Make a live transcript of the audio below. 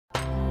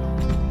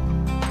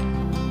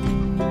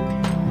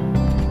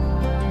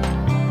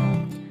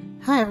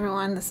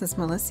everyone, this is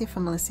Melecia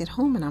from Melecia at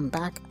Home, and I'm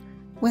back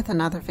with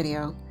another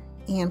video.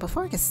 And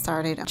before I get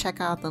started,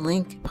 check out the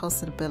link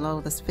posted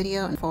below this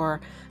video and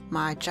for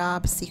my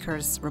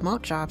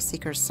remote job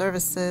seekers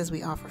services.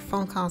 We offer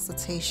phone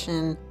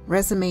consultation,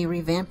 resume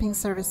revamping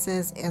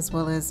services, as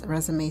well as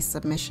resume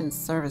submission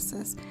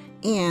services.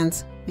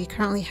 And we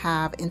currently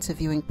have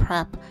interviewing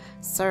prep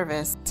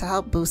service to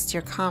help boost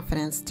your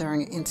confidence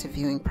during the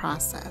interviewing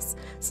process.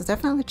 So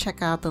definitely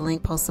check out the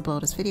link posted below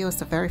this video. It's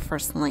the very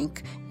first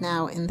link.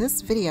 Now in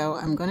this video,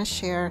 I'm going to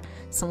share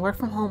some work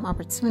from home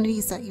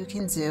opportunities that you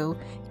can do.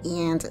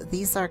 And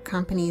these are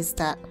companies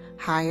that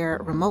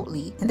hire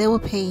remotely, and they will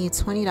pay you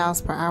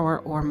 $20 per hour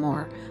or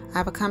more. I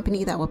have a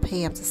company that will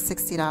pay up to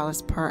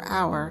 $60 per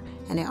hour,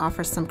 and they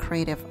offer some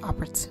creative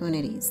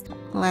opportunities.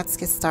 Let's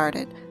get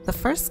started. The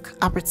first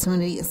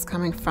opportunity is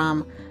coming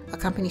from a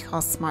company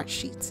called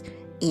Smartsheet,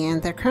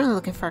 and they're currently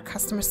looking for a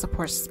customer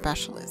support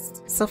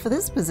specialist. So for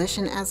this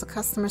position as a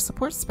customer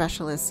support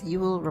specialist, you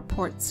will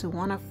report to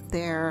one of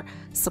their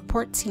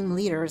support team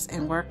leaders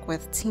and work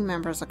with team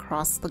members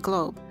across the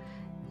globe.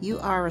 You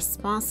are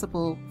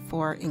responsible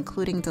for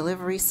including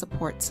delivery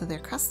support to their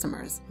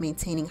customers,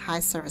 maintaining high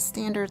service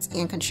standards,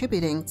 and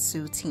contributing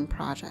to team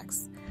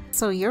projects.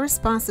 So your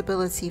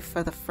responsibility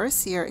for the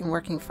first year in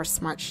working for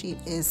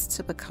Smartsheet is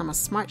to become a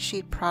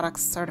Smartsheet product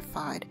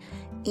certified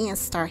and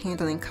start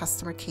handling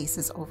customer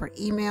cases over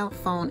email,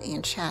 phone,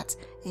 and chat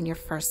in your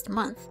first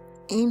month.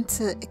 Aim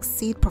to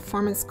exceed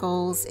performance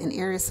goals in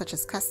areas such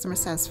as customer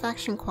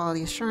satisfaction,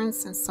 quality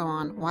assurance, and so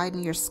on.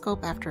 Widen your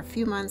scope after a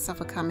few months of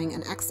becoming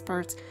an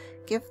expert.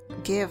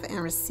 Give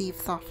and receive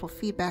thoughtful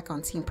feedback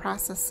on team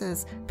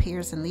processes,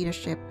 peers, and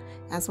leadership,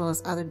 as well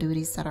as other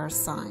duties that are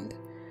assigned.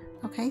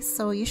 Okay,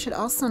 so you should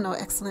also know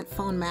excellent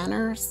phone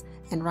manners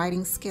and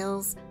writing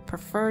skills.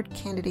 Preferred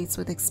candidates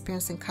with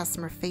experience in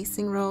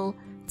customer-facing role.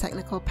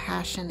 Technical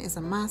passion is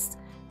a must.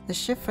 The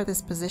shift for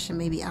this position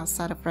may be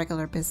outside of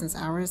regular business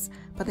hours,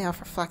 but they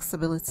offer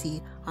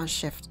flexibility on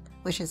shift,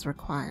 which is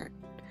required.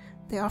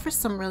 They offer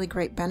some really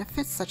great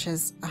benefits, such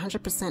as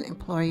 100%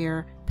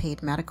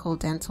 employer-paid medical,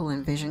 dental,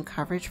 and vision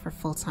coverage for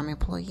full-time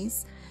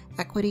employees,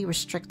 equity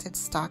restricted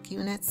stock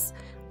units,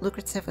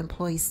 lucrative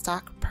employee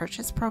stock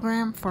purchase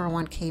program,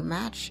 401k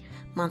match,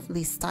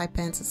 monthly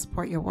stipend to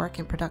support your work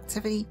and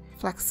productivity,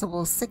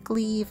 flexible sick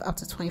leave, up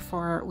to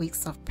 24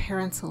 weeks of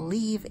parental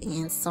leave,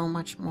 and so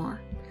much more.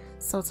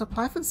 So to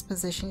apply for this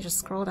position, just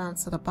scroll down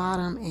to the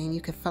bottom and you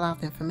can fill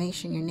out the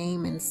information, your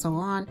name, and so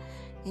on.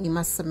 And you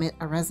must submit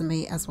a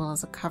resume as well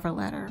as a cover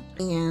letter.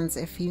 And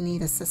if you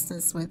need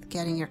assistance with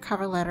getting your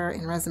cover letter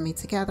and resume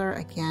together,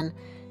 again,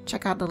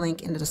 check out the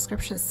link in the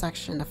description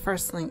section, the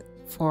first link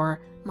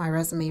for my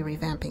resume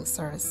revamping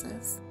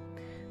services.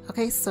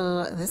 Okay,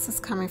 so this is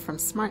coming from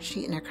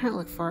Smartsheet, and they're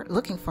currently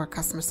looking for a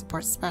customer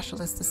support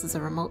specialist. This is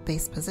a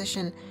remote-based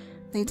position.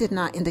 They did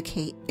not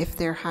indicate if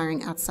they're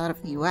hiring outside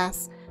of the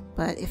US,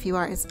 but if you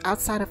are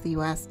outside of the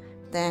US,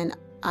 then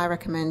I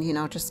recommend,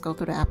 just go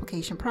through the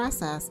application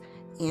process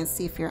and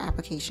see if your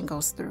application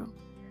goes through.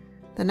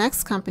 The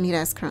next company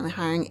that's currently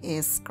hiring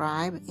is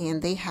Scribe,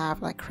 and they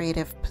have like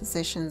creative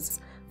positions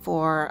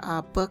for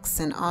books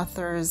and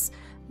authors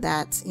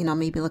that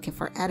may be looking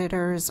for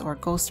editors or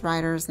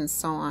ghostwriters and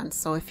so on.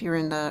 So if you're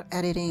in the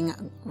editing,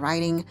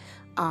 writing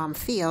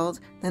field,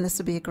 then this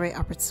would be a great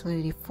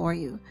opportunity for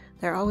you.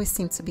 They always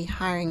seem to be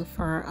hiring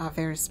for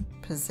various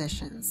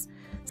positions.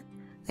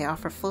 They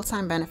offer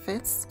full-time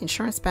benefits.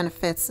 Insurance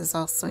benefits is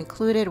also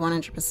included,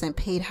 100%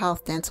 paid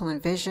health, dental,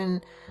 and vision,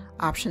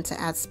 option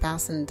to add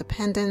spouse and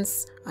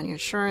dependents on your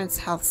insurance,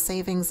 health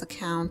savings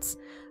accounts,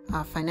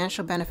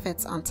 financial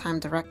benefits, on-time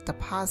direct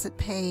deposit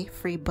pay,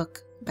 free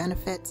book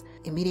benefit,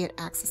 immediate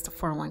access to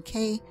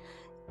 401k,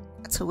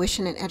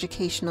 tuition and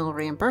educational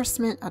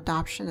reimbursement,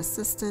 adoption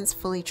assistance,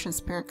 fully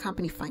transparent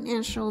company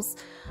financials.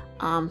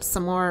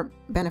 Some more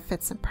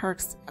benefits and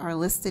perks are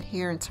listed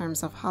here in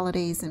terms of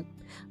holidays and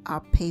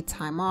paid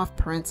time off,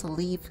 parental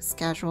leave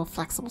schedule,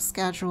 flexible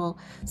schedule.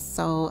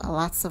 So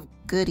lots of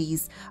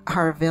goodies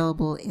are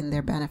available in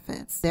their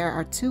benefits. There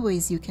are two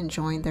ways you can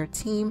join their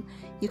team.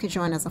 You can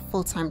join as a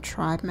full-time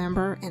tribe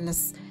member, and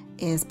this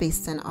is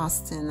based in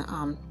Austin,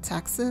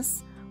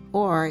 Texas,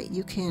 or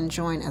you can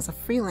join as a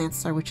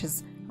freelancer, which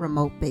is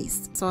remote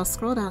based. So I'll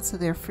scroll down to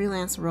their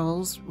freelance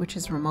roles, which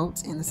is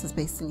remote, and this is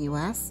based in the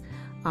US.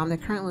 They're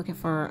currently looking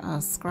for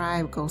a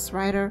scribe,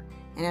 ghostwriter,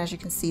 and as you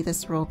can see,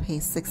 this role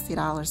pays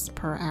 $60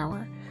 per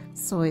hour.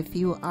 So if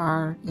you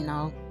are,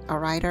 a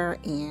writer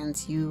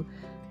and you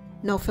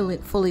know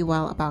fully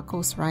well about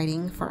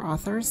ghostwriting for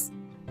authors,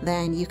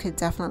 then you could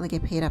definitely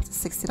get paid up to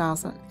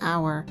 $60 an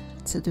hour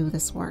to do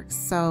this work.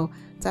 So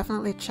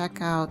definitely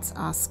check out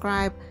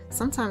Scribe.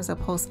 Sometimes they'll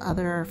post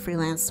other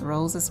freelance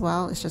roles as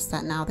well. It's just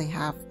that now they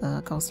have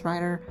the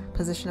ghostwriter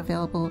position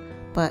available,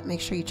 but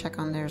make sure you check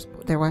on their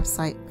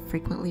website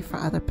frequently for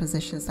other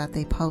positions that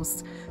they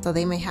post. So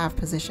they may have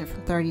position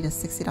from $30 to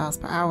 $60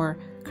 per hour.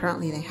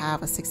 Currently they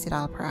have a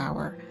 $60 per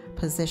hour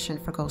position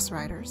for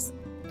ghostwriters.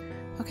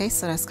 Okay,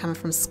 so that's coming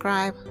from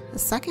Scribe. The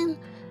second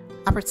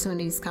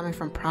opportunities coming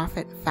from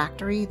Profit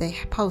Factory. They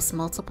post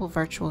multiple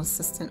virtual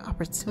assistant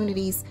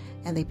opportunities,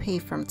 and they pay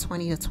from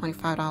 $20 to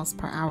 $25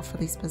 per hour for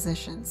these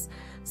positions.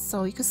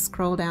 So you can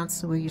scroll down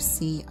to where you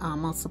see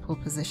multiple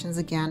positions.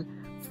 Again,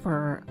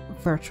 for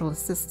virtual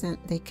assistant,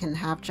 they can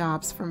have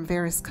jobs from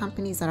various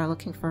companies that are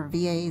looking for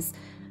VAs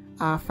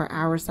for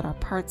hours that are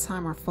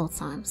part-time or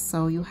full-time.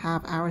 So you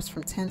have hours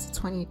from 10 to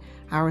 20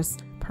 hours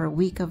per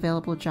week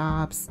available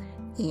jobs,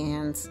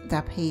 and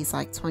that pays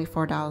like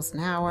 $24 an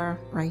hour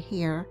right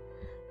here.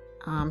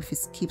 If you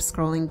keep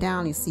scrolling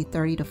down, you see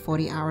 30 to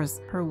 40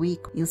 hours per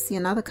week. You'll see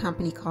another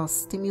company called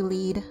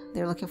StimuLead.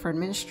 They're looking for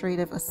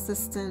administrative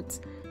assistant,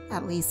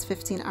 at least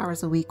 15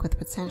 hours a week with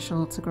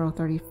potential to grow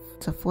 30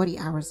 to 40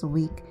 hours a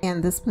week.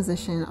 And this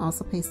position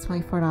also pays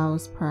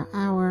 $24 per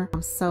hour.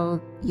 So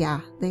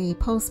yeah, they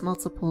post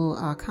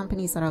multiple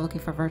companies that are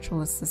looking for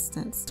virtual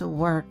assistants to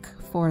work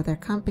for their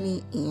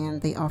company, and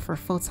they offer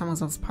full-time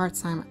as well as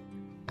part-time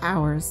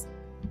hours.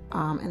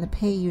 And the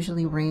pay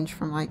usually range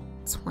from like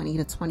 $20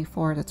 to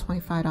 $24 to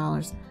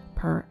 $25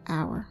 per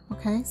hour.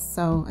 Okay,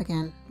 so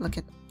again, look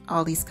at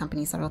all these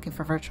companies that are looking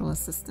for virtual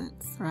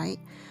assistants, right?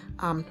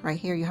 Right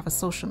here you have a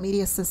social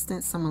media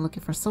assistant, someone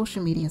looking for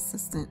social media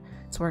assistant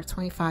to work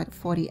 25 to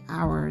 40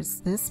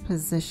 hours. This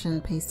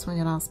position pays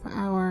 $20 per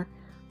hour.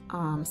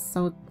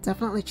 So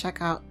definitely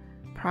check out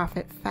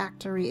Profit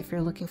Factory if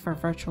you're looking for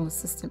virtual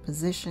assistant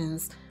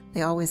positions.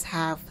 They always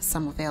have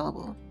some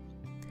available.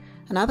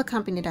 Another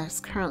company that's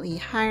currently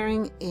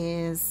hiring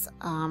is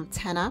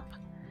 10up.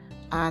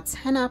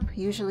 10up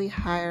usually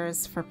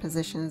hires for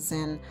positions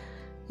in,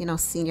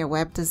 senior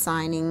web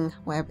designing,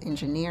 web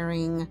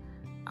engineering,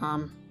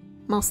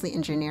 mostly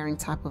engineering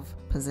type of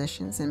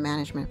positions and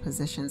management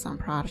positions on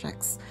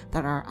projects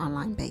that are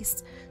online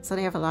based. So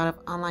they have a lot of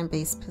online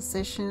based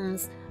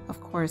positions. Of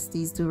course,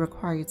 these do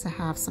require you to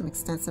have some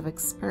extensive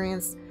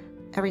experience.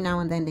 Every now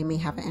and then they may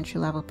have an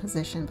entry-level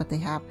position, but they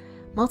have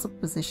multiple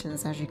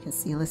positions, as you can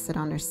see, listed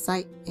on their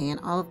site, and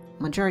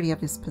majority of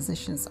these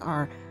positions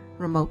are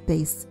remote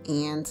based,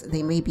 and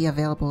they may be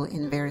available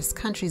in various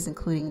countries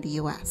including the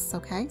US.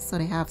 Okay, so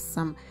they have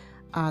some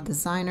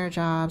designer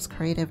jobs,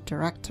 creative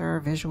director,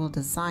 visual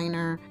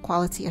designer,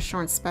 quality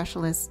assurance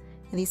specialist,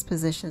 and these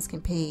positions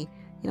can pay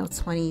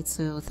 $20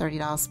 to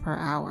 $30 per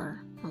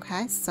hour.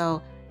 Okay,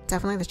 so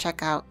definitely to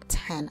check out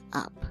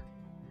 10up.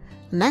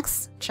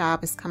 Next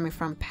job is coming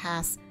from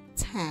Past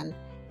 10,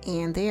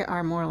 and they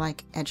are more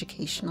like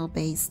educational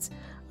based.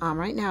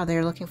 Right now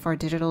they're looking for a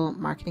digital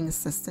marketing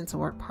assistant to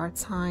work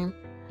part-time.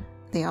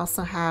 They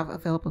also have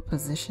available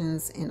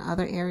positions in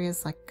other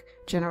areas like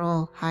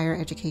general higher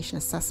education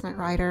assessment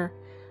writer.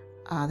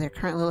 They're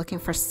currently looking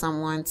for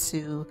someone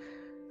to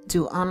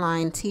do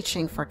online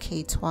teaching for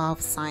K-12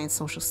 science,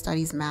 social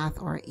studies,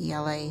 math, or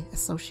ELA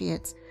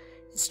associate,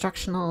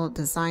 instructional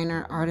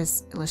designer,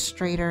 artist,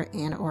 illustrator,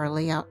 and or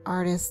layout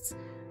artist.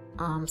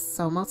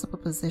 So multiple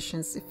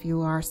positions if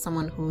you are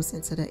someone who's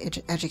into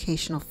the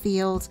educational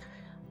field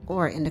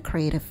or in the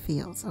creative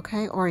fields.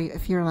 Okay, or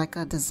if you're like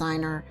a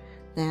designer,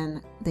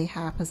 then they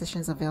have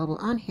positions available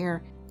on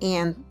here,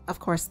 and of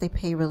course they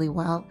pay really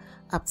well,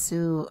 up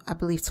to I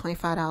believe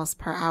 $25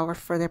 per hour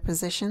for their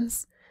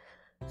positions.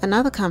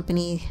 Another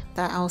company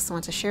that I also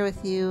want to share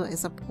with you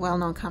is a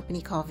well-known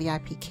company called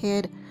VIP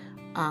Kid.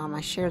 I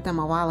shared them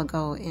a while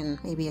ago,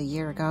 maybe a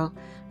year ago,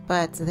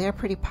 but they're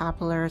pretty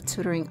popular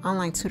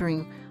online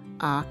tutoring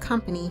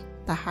company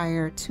that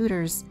hire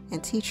tutors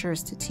and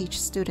teachers to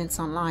teach students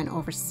online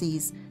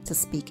overseas to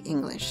speak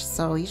English.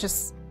 So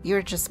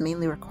you're just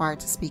mainly required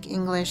to speak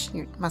English.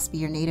 It must be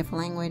your native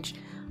language.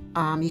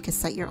 You can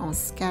set your own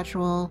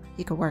schedule.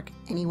 You can work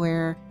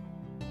anywhere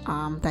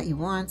that you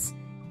want,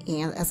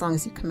 and as long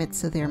as you commit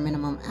to their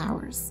minimum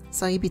hours.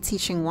 So you'll be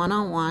teaching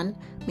one-on-one,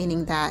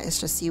 meaning that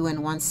it's just you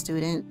and one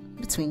student,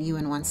 between you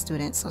and one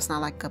student. So it's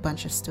not like a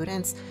bunch of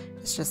students.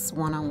 It's just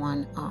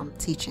one-on-one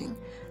teaching.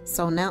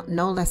 So now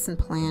no lesson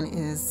plan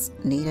is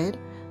needed.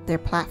 Their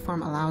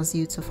platform allows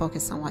you to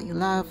focus on what you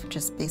love,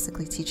 just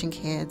basically teaching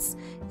kids.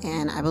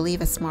 And I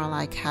believe it's more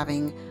like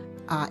having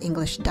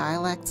English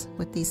dialect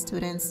with these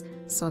students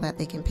so that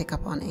they can pick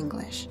up on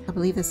English. I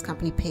believe this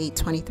company paid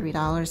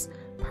 $23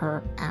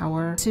 per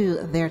hour to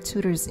their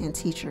tutors and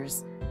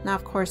teachers. Now,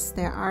 of course,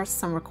 there are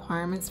some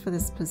requirements for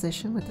this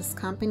position with this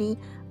company.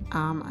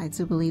 I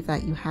do believe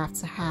that you have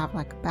to have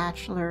like a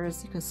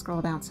bachelor's. You can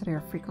scroll down to their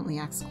frequently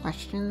asked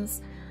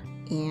questions,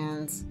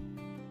 and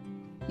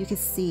you can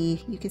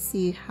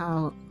see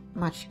how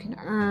much you can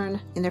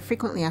earn. In their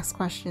frequently asked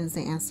questions,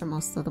 they answer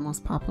most of the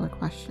most popular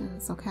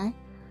questions. Okay,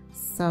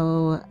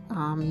 so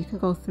you can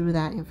go through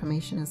that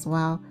information as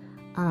well.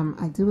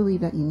 I do believe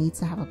that you need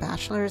to have a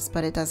bachelor's,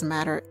 but it doesn't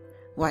matter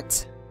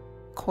what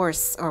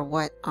course or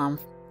what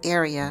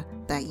area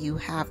that you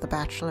have the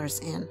bachelor's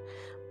in.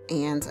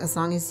 And as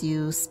long as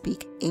you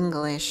speak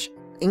English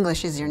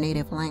is your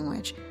native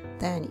language,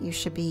 then you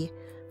should be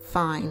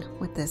fine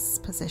with this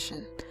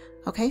position.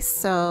 Okay,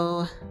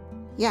 so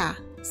yeah,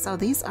 so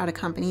these are the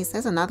companies.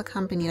 There's another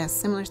company that's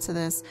similar to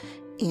this,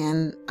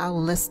 and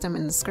I'll list them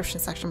in the description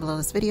section below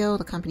this video.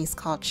 The company is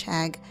called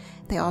Chegg.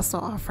 They also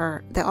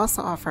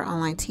offer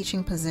online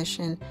teaching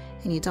position,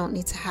 and you don't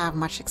need to have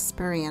much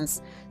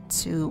experience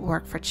to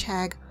work for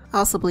Chegg. I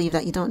also believe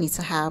that you don't need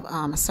to have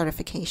a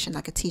certification,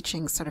 like a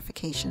teaching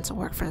certification, to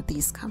work for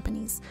these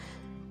companies.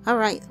 All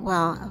right,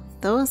 well,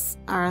 those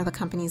are the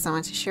companies I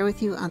want to share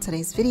with you on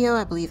today's video.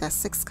 I believe that's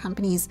 6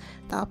 companies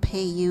that'll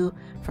pay you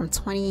from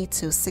 $20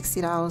 to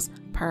 $60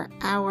 per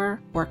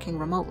hour working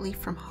remotely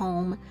from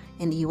home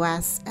in the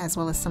US, as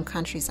well as some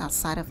countries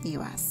outside of the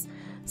US.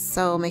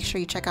 So make sure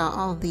you check out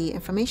all the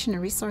information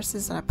and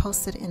resources that are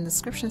posted in the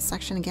description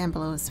section again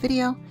below this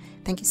video.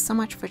 Thank you so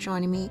much for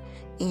joining me,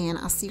 and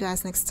I'll see you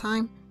guys next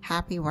time.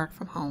 Happy work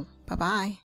from home. Bye-bye.